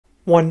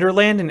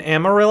Wonderland in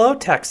Amarillo,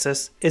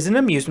 Texas is an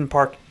amusement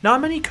park not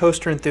many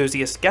coaster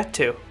enthusiasts get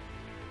to.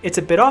 It's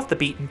a bit off the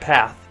beaten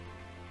path.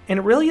 And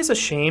it really is a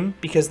shame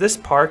because this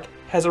park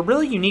has a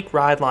really unique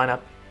ride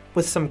lineup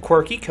with some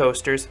quirky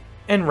coasters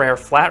and rare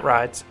flat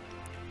rides.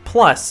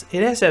 Plus,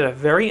 it has had a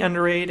very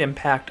underrated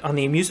impact on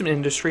the amusement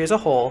industry as a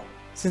whole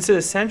since it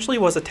essentially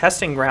was a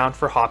testing ground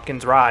for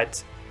Hopkins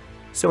Rides.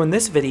 So in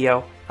this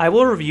video, I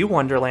will review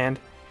Wonderland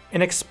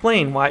and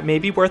explain why it may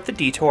be worth the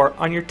detour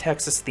on your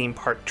Texas theme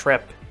park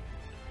trip.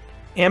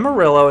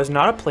 Amarillo is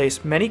not a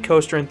place many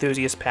coaster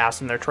enthusiasts pass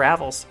in their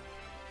travels.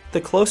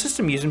 The closest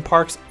amusement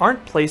parks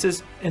aren't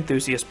places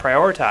enthusiasts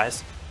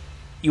prioritize.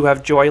 You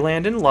have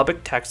Joyland in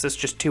Lubbock, Texas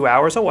just 2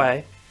 hours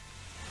away,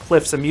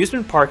 Cliff's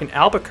Amusement Park in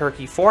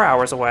Albuquerque 4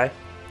 hours away,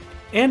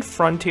 and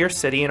Frontier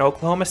City in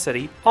Oklahoma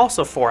City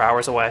also 4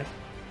 hours away.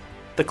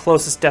 The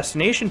closest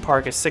destination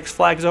park is Six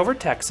Flags Over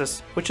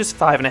Texas, which is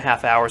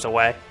 5.5 hours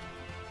away.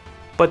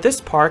 But this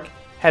park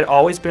had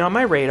always been on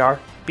my radar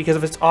because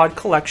of its odd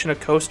collection of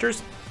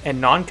coasters and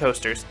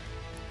non-coasters,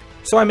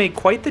 so I made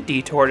quite the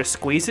detour to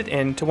squeeze it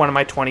into one of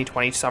my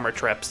 2020 summer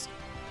trips.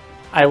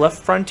 I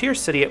left Frontier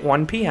City at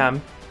 1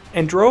 p.m.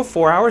 and drove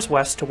 4 hours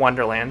west to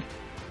Wonderland.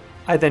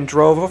 I then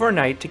drove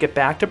overnight to get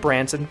back to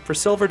Branson for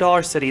Silver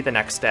Dollar City the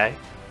next day.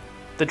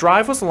 The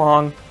drive was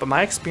long, but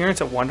my experience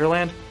at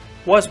Wonderland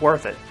was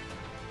worth it.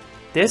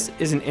 This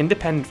is an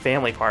independent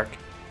family park.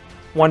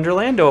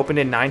 Wonderland opened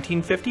in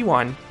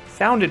 1951,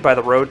 founded by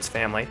the Rhodes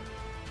family,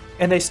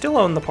 and they still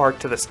own the park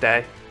to this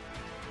day.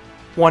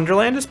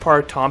 Wonderland is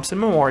part of Thompson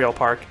Memorial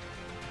Park,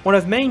 one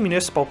of many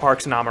municipal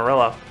parks in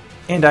Amarillo,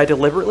 and I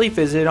deliberately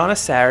visited on a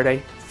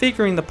Saturday,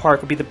 figuring the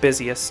park would be the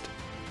busiest.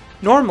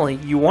 Normally,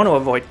 you want to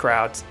avoid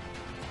crowds,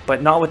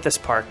 but not with this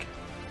park.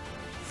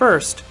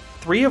 First,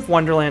 3 of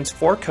Wonderland's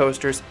 4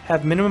 coasters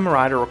have minimum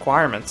rider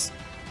requirements.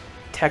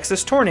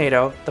 Texas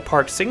Tornado, the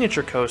park's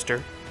signature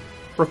coaster,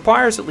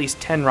 requires at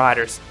least 10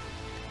 riders,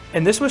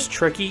 and this was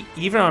tricky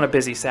even on a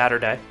busy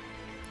Saturday.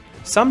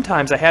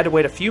 Sometimes I had to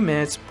wait a few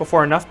minutes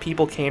before enough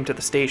people came to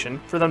the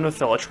station for them to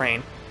fill a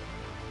train.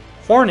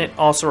 Hornet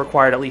also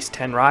required at least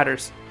 10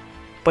 riders,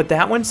 but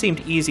that one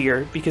seemed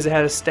easier because it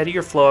had a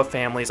steadier flow of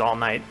families all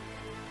night.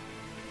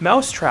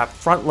 Mousetrap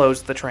front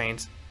loads the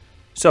trains,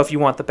 so if you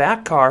want the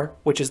back car,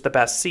 which is the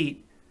best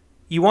seat,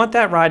 you want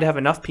that ride to have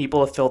enough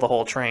people to fill the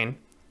whole train.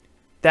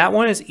 That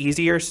one is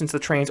easier since the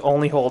trains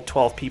only hold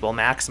 12 people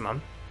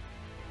maximum.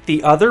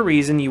 The other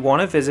reason you want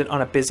to visit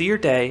on a busier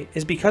day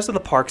is because of the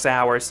park's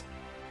hours.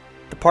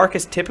 The park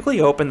is typically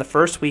open the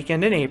first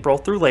weekend in April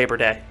through Labor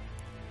Day.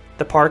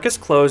 The park is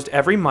closed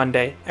every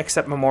Monday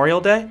except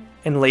Memorial Day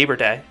and Labor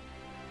Day.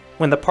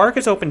 When the park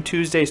is open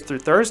Tuesdays through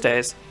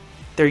Thursdays,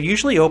 they're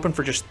usually open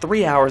for just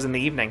 3 hours in the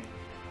evening.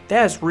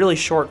 That is really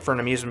short for an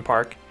amusement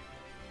park.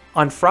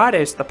 On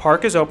Fridays, the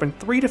park is open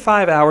 3 to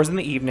 5 hours in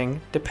the evening,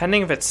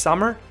 depending if it's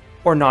summer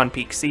or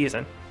non-peak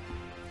season.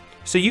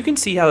 So you can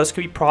see how this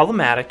could be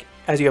problematic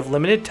as you have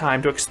limited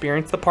time to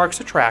experience the park's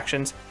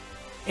attractions,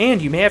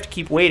 and you may have to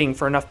keep waiting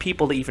for enough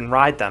people to even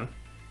ride them.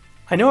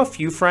 I know a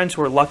few friends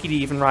who are lucky to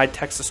even ride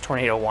Texas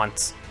Tornado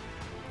once.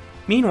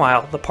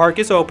 Meanwhile, the park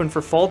is open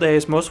for full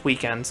days most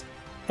weekends,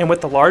 and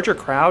with the larger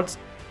crowds,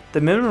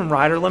 the minimum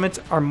rider limits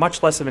are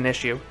much less of an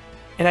issue,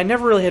 and I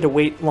never really had to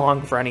wait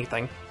long for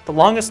anything. The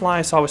longest line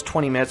I saw was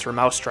 20 minutes for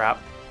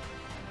Mousetrap.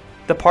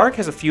 The park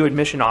has a few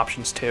admission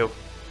options too.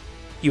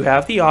 You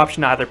have the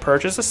option to either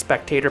purchase a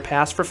spectator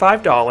pass for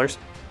 $5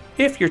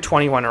 if you're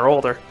 21 or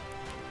older,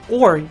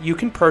 or you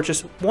can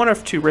purchase one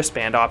of 2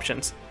 wristband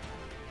options.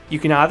 You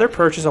can either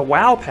purchase a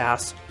WOW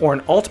Pass or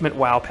an Ultimate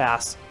WOW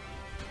Pass.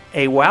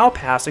 A WOW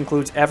Pass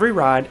includes every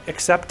ride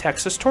except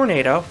Texas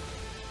Tornado,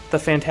 the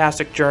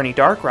Fantastic Journey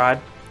Dark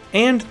Ride,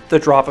 and the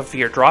Drop of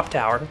Fear Drop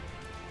Tower.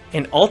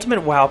 An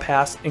Ultimate WOW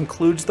Pass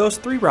includes those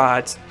 3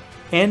 rides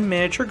and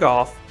miniature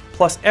golf,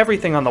 plus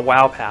everything on the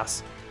WOW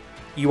Pass.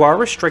 You are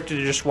restricted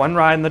to just 1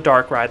 ride in the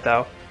Dark Ride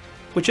though,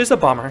 which is a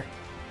bummer.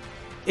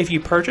 If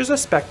you purchase a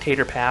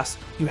spectator pass,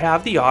 you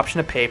have the option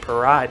to pay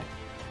per ride.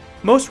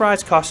 Most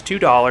rides cost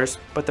 $2,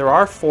 but there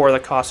are 4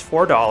 that cost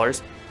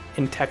 $4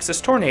 in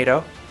Texas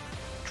Tornado,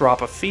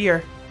 Drop of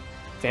Fear,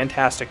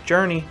 Fantastic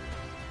Journey,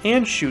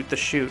 and Shoot the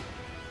Chute.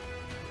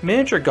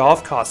 Miniature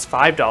golf costs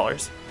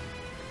 $5.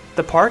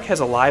 The park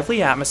has a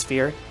lively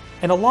atmosphere,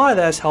 and a lot of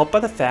that is helped by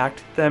the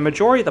fact that a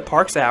majority of the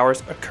park's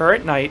hours occur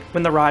at night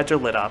when the rides are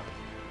lit up.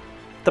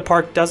 The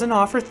park doesn't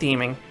offer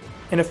theming,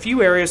 and a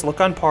few areas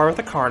look on par with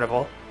a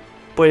carnival,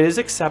 but it is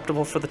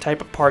acceptable for the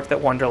type of park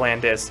that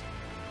Wonderland is.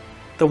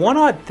 The one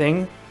odd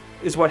thing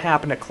is what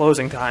happened at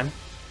closing time.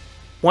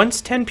 Once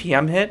 10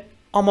 p.m. hit,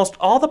 almost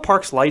all the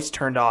park's lights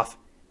turned off,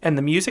 and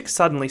the music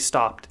suddenly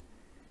stopped.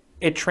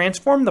 It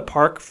transformed the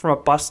park from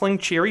a bustling,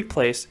 cheery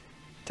place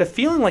to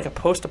feeling like a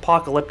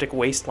post-apocalyptic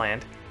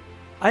wasteland.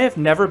 I have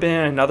never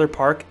been in another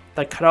park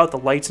that cut out the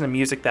lights and the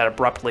music that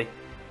abruptly.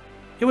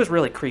 It was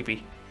really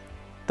creepy.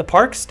 The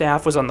park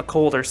staff was on the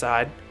colder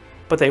side,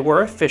 but they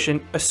were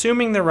efficient,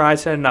 assuming the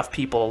rides had enough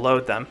people to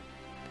load them.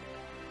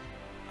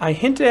 I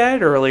hinted at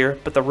it earlier,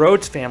 but the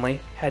Rhodes family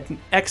had an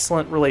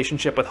excellent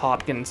relationship with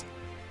Hopkins.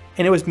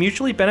 and it was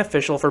mutually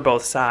beneficial for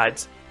both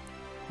sides.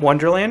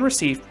 Wonderland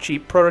received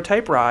cheap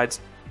prototype rides,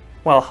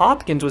 while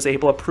Hopkins was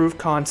able to prove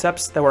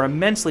concepts that were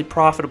immensely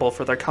profitable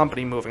for their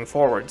company moving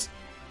forwards.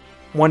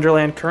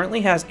 Wonderland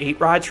currently has 8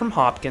 rides from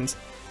Hopkins,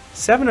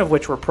 7 of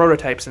which were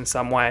prototypes in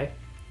some way.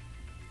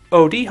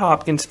 O.D.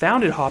 Hopkins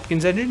founded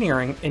Hopkins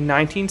Engineering in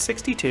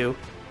 1962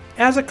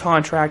 as a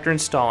contractor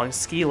installing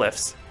ski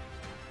lifts.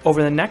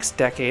 Over the next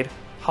decade,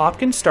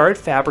 Hopkins started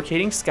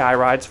fabricating sky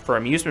rides for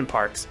amusement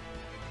parks,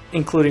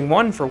 including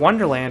one for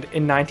Wonderland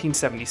in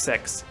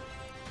 1976.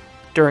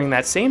 During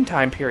that same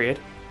time period,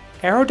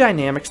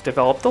 Aerodynamics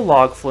developed the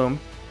log flume,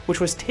 which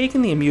was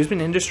taking the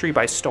amusement industry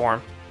by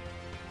storm.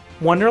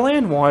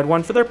 Wonderland wanted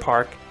one for their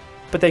park,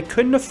 but they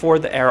couldn't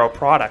afford the Aero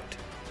product.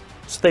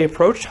 So they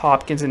approached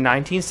Hopkins in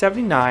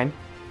 1979,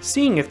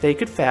 seeing if they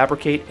could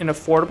fabricate an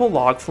affordable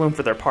log flume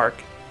for their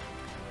park.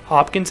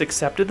 Hopkins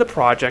accepted the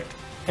project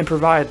and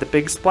provided the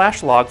Big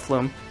Splash log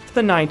flume for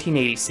the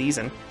 1980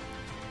 season.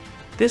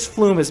 This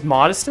flume is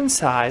modest in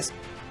size,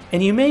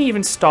 and you may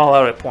even stall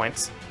out at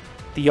points.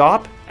 The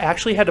op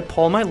actually had to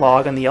pull my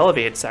log on the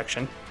elevated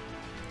section,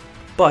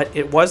 but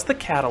it was the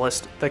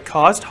catalyst that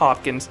caused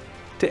Hopkins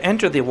to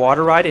enter the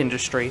water ride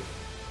industry,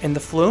 and the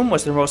flume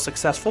was their most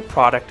successful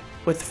product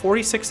with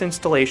 46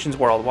 installations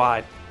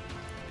worldwide.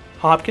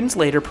 Hopkins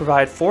later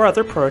provided 4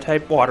 other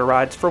prototype water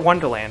rides for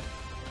Wonderland,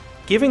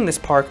 giving this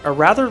park a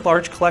rather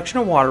large collection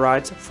of water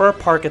rides for a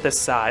park at this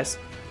size.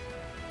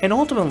 And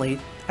ultimately,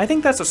 I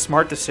think that's a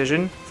smart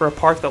decision for a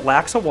park that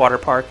lacks a water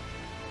park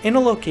in a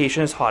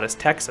location as hot as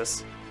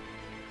Texas.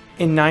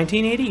 In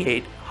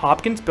 1988,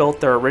 Hopkins built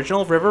their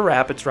original River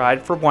Rapids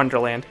ride for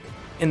Wonderland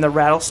in the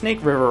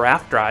Rattlesnake River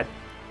Raft ride.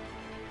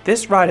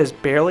 This ride has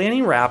barely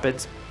any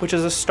rapids, which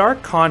is a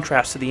stark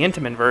contrast to the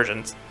Intamin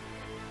versions.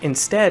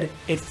 Instead,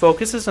 it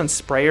focuses on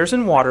sprayers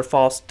and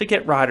waterfalls to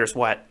get riders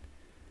wet.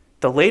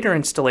 The later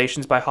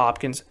installations by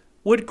Hopkins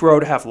would grow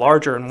to have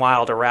larger and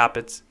wilder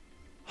rapids.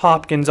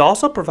 Hopkins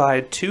also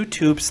provided 2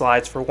 tube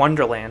slides for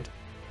Wonderland.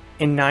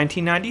 In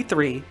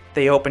 1993,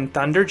 they opened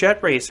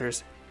Thunderjet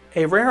Racers,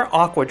 a rare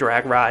aqua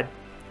drag ride.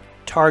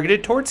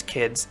 Targeted towards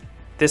kids,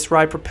 this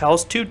ride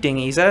propels 2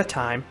 dinghies at a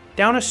time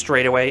down a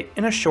straightaway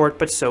in a short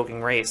but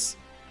soaking race.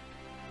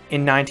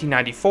 In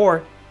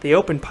 1994, they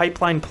opened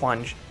Pipeline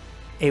Plunge,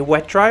 a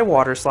wet-dry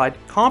water slide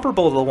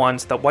comparable to the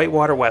ones that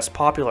Whitewater West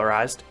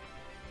popularized.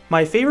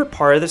 My favorite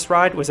part of this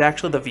ride was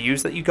actually the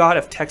views that you got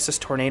of Texas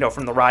Tornado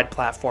from the ride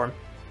platform,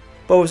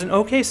 but it was an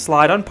okay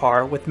slide on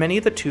par with many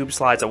of the tube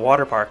slides at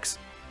water parks.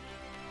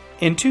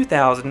 In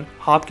 2000,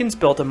 Hopkins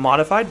built a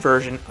modified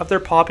version of their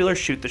popular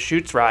Shoot the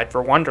Chutes ride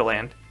for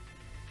Wonderland.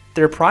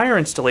 Their prior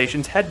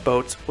installations had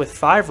boats with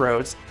 5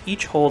 rows,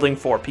 each holding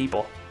 4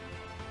 people.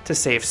 To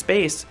save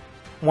space,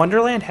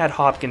 Wonderland had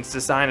Hopkins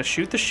design a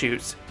Shoot the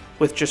Chutes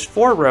with just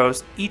 4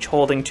 rows, each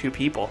holding 2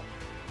 people.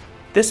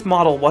 This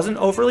model wasn't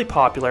overly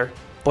popular,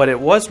 but it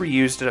was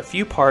reused at a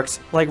few parks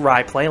like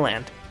Rye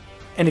Playland.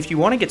 And if you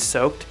want to get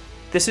soaked,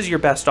 this is your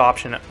best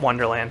option at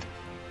Wonderland.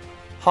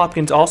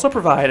 Hopkins also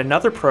provided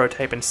another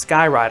prototype in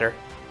Skyrider,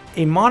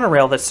 a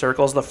monorail that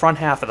circles the front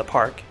half of the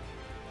park.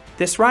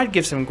 This ride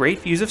gives some great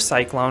views of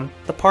Cyclone,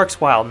 the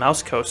park's wild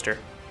mouse coaster.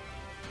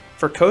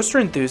 For coaster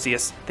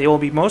enthusiasts, they will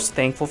be most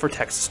thankful for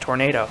Texas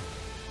Tornado.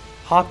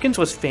 Hopkins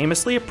was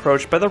famously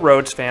approached by the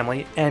Rhodes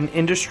family at an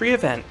industry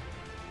event,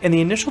 and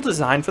the initial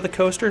design for the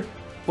coaster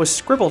was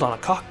scribbled on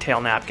a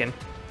cocktail napkin.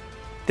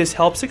 This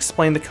helps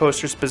explain the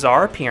coaster's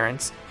bizarre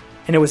appearance,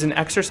 and it was an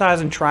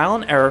exercise in trial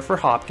and error for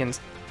Hopkins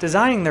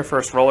designing their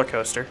first roller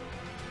coaster.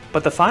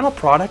 But the final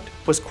product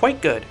was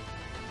quite good.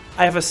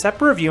 I have a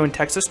separate review in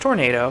Texas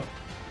Tornado,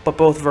 but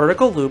both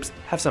vertical loops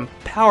have some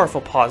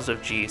powerful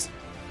positive Gs.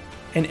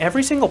 And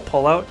every single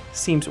pullout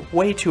seems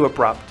way too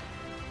abrupt,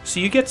 so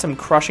you get some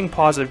crushing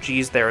positive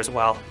Gs there as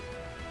well.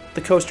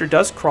 The coaster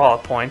does crawl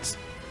at points,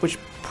 which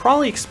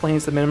probably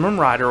explains the minimum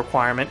rider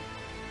requirement,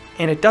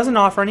 and it doesn't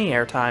offer any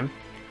airtime,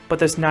 but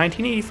this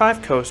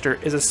 1985 coaster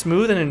is a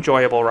smooth and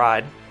enjoyable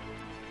ride.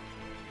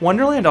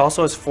 Wonderland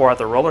also has 4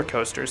 other roller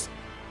coasters.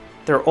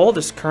 Their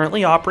oldest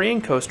currently operating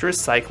coaster is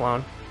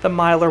Cyclone, the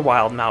milder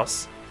wild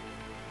mouse.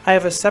 I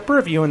have a separate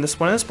review in this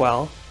one as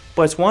well,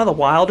 but it's one of the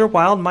wilder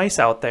wild mice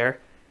out there,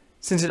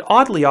 since it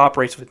oddly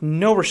operates with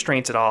no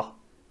restraints at all.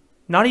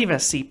 Not even a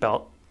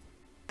seatbelt.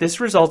 This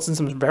results in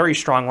some very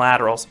strong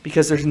laterals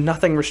because there's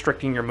nothing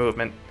restricting your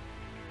movement.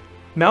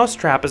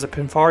 Mousetrap is a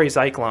Pinfari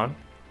Cyclone.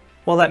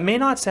 While that may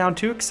not sound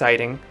too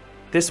exciting,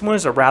 this one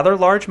is a rather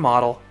large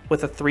model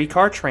with a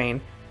 3-car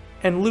train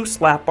and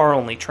loose lap bar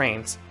only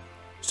trains.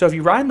 So if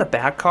you ride in the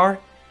back car,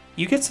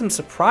 you get some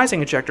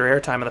surprising ejector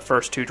airtime in the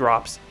first 2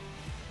 drops.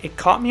 It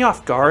caught me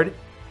off guard,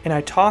 and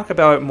I talk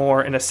about it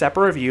more in a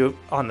separate review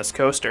on this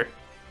coaster.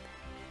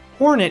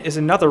 Hornet is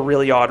another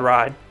really odd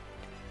ride.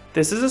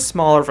 This is a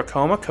smaller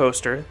Vekoma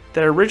coaster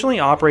that originally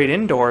operated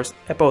indoors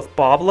at both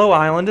Boblo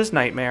Island as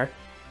Nightmare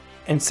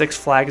and Six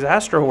Flags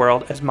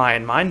Astroworld as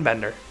Mayan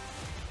Mindbender.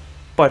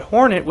 But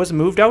Hornet was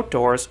moved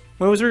outdoors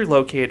when it was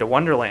relocated to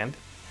Wonderland.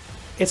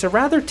 It's a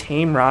rather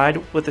tame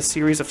ride with a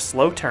series of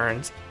slow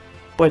turns,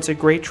 but it's a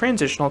great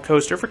transitional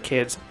coaster for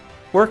kids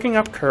working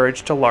up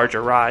courage to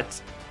larger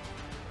rides.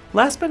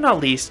 Last but not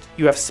least,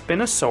 you have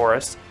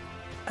Spinosaurus,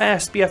 a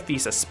SBF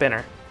Visa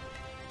spinner.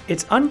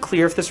 It's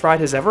unclear if this ride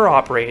has ever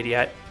operated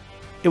yet.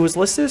 It was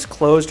listed as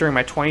closed during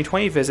my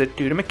 2020 visit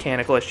due to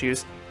mechanical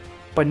issues,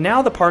 but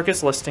now the park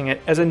is listing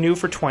it as a new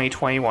for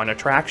 2021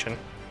 attraction.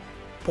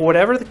 But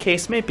whatever the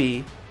case may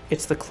be,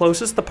 it's the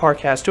closest the park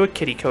has to a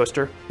kiddie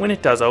coaster when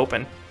it does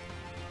open.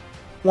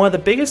 One of the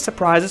biggest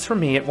surprises for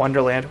me at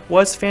Wonderland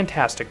was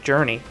Fantastic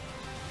Journey,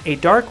 a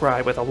dark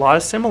ride with a lot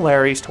of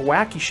similarities to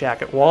Wacky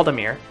Shack at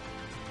Waldameer,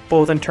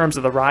 both in terms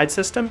of the ride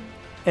system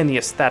and the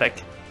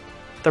aesthetic.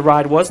 The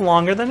ride was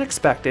longer than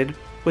expected,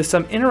 with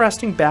some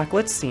interesting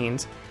backlit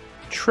scenes,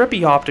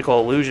 trippy optical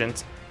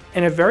illusions,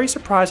 and a very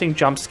surprising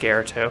jump scare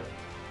or two.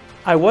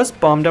 I was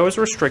bummed I was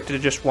restricted to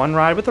just one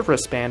ride with a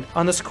wristband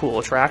on this cool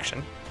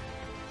attraction.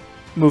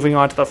 Moving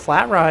on to the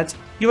flat rides,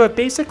 you have a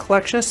basic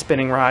collection of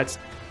spinning rides,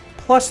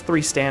 plus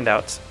 3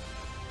 standouts.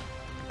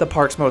 The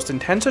park's most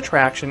intense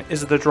attraction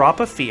is the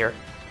Drop of Fear,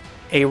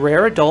 a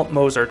rare adult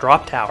Moser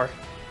drop tower.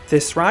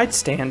 This ride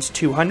stands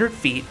 200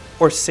 feet,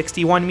 or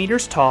 61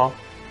 meters tall,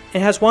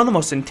 and has one of the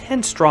most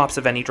intense drops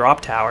of any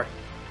drop tower.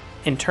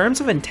 In terms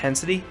of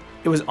intensity,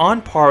 it was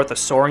on par with the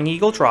Soaring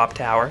Eagle drop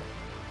tower,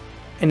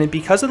 and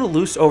because of the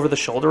loose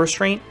over-the-shoulder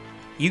restraint,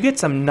 you get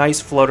some nice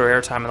floater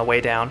airtime on the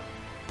way down,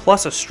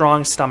 plus a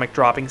strong stomach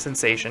dropping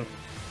sensation.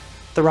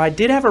 The ride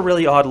did have a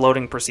really odd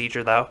loading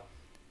procedure though.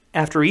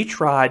 After each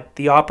ride,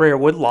 the operator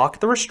would lock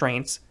the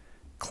restraints,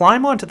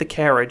 climb onto the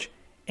carriage,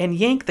 and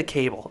yank the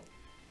cable.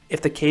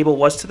 If the cable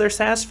was to their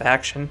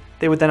satisfaction,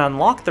 they would then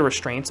unlock the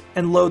restraints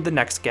and load the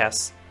next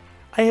guests.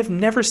 I have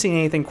never seen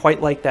anything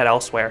quite like that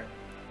elsewhere.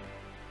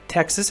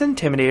 Texas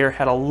Intimidator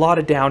had a lot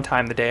of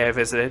downtime the day I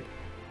visited,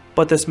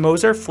 but this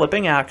Moser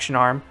flipping action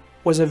arm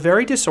was a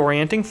very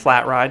disorienting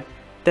flat ride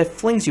that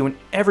flings you in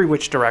every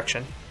which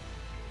direction.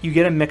 You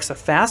get a mix of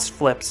fast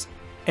flips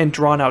and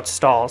drawn out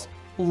stalls,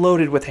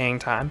 loaded with hang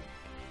time.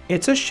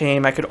 It's a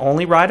shame I could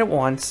only ride it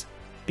once,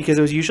 because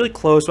it was usually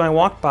closed when I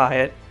walked by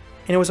it,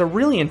 and it was a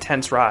really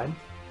intense ride.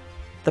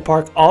 The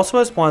park also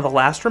has one of the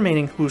last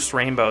remaining Hoos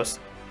Rainbows.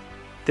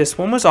 This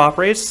one was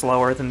operated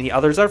slower than the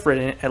others I've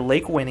ridden at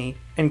Lake Winnie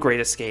and Great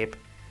Escape,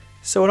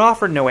 so it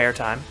offered no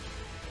airtime.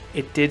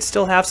 It did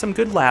still have some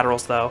good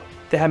laterals though,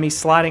 that had me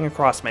sliding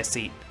across my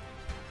seat.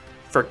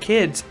 For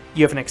kids,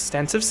 you have an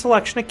extensive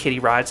selection of kiddie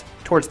rides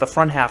towards the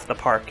front half of the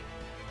park.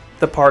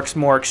 The park's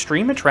more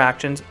extreme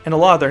attractions and a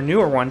lot of their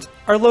newer ones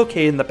are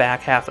located in the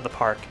back half of the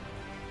park.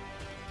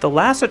 The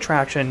last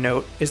attraction to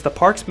note is the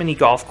park's mini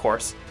golf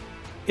course.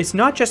 It's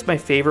not just my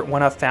favorite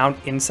one I've found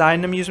inside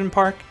an amusement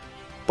park,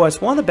 but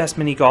it's one of the best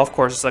mini golf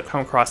courses I've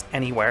come across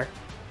anywhere.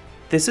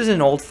 This is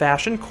an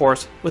old-fashioned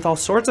course with all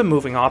sorts of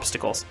moving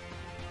obstacles.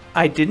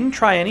 I didn't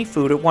try any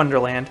food at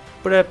Wonderland,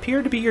 but it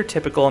appeared to be your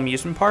typical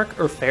amusement park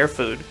or fair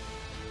food.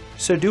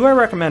 So do I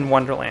recommend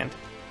Wonderland?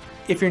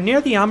 If you're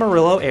near the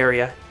Amarillo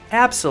area,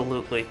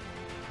 absolutely.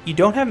 You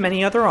don't have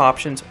many other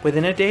options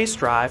within a day's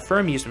drive for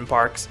amusement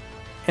parks,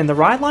 and the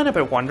ride lineup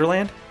at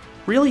Wonderland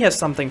really has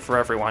something for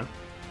everyone,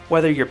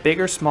 whether you're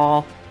big or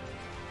small,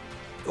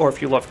 or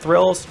if you love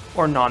thrills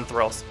or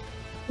non-thrills.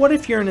 What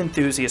if you're an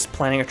enthusiast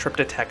planning a trip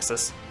to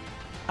Texas?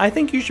 I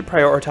think you should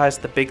prioritize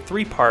the big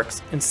 3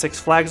 parks in Six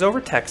Flags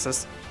Over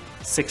Texas,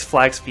 Six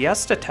Flags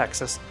Fiesta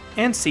Texas,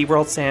 and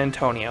SeaWorld San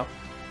Antonio.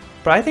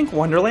 But I think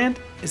Wonderland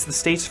is the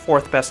state's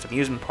 4th best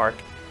amusement park.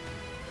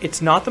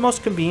 It's not the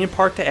most convenient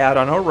park to add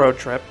on a road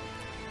trip,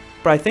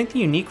 but I think the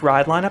unique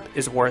ride lineup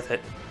is worth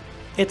it.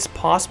 It's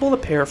possible to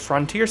pair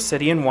Frontier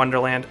City and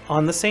Wonderland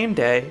on the same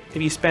day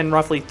if you spend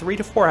roughly 3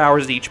 to 4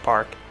 hours at each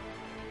park.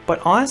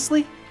 But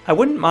honestly, I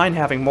wouldn't mind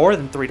having more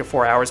than 3 to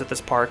 4 hours at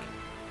this park,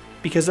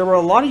 because there were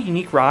a lot of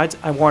unique rides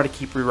I wanted to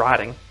keep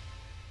re-riding.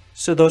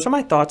 So those are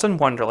my thoughts on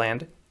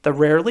Wonderland, the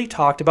rarely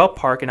talked about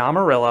park in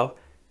Amarillo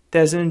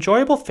that is an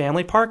enjoyable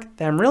family park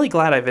that I'm really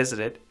glad I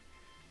visited.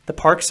 The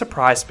park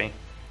surprised me.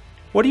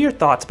 What are your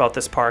thoughts about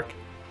this park?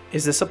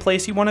 Is this a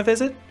place you want to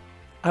visit?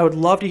 I would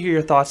love to hear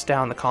your thoughts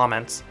down in the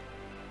comments.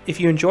 If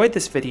you enjoyed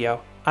this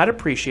video, I'd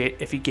appreciate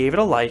if you gave it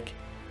a like,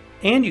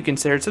 and you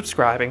considered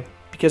subscribing,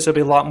 because there'll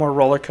be a lot more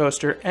roller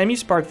coaster and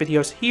amusement park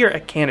videos here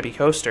at Canopy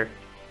Coaster.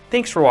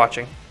 Thanks for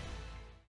watching.